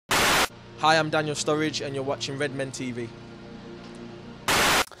Hi, I'm Daniel Sturridge and you're watching Redmen TV.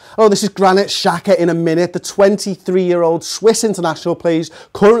 Hello, this is Granit Xhaka in a minute. The 23-year-old Swiss international plays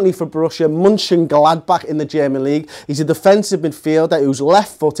currently for Borusia Monchengladbach in the German league. He's a defensive midfielder who's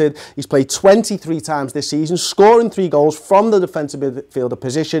left-footed. He's played 23 times this season, scoring 3 goals from the defensive midfielder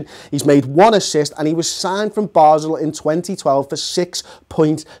position. He's made 1 assist and he was signed from Basel in 2012 for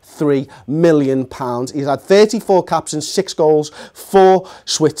 £6.3 million. He's had 34 caps and 6 goals for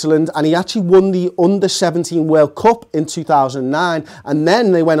Switzerland, and he actually won the Under-17 World Cup in 2009, and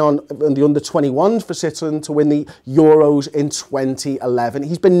then they went on the Under-21s for Switzerland to win the Euros in 2011.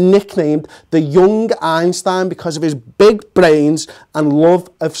 He's been nicknamed the Young Einstein because of his big brains and love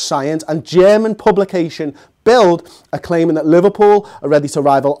of science, and German publication Bild are claiming that Liverpool are ready to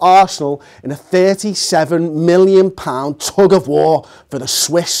rival Arsenal in a £37 million tug of war for the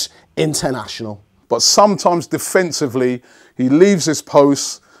Swiss international. But sometimes defensively, he leaves his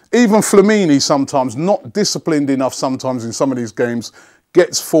post. Even Flamini sometimes, not disciplined enough sometimes in some of these games,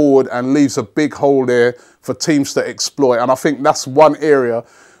 gets forward and leaves a big hole there for teams to exploit. And I think that's one area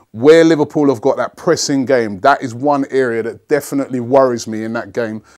where Liverpool have got that pressing game. That is one area that definitely worries me in that game.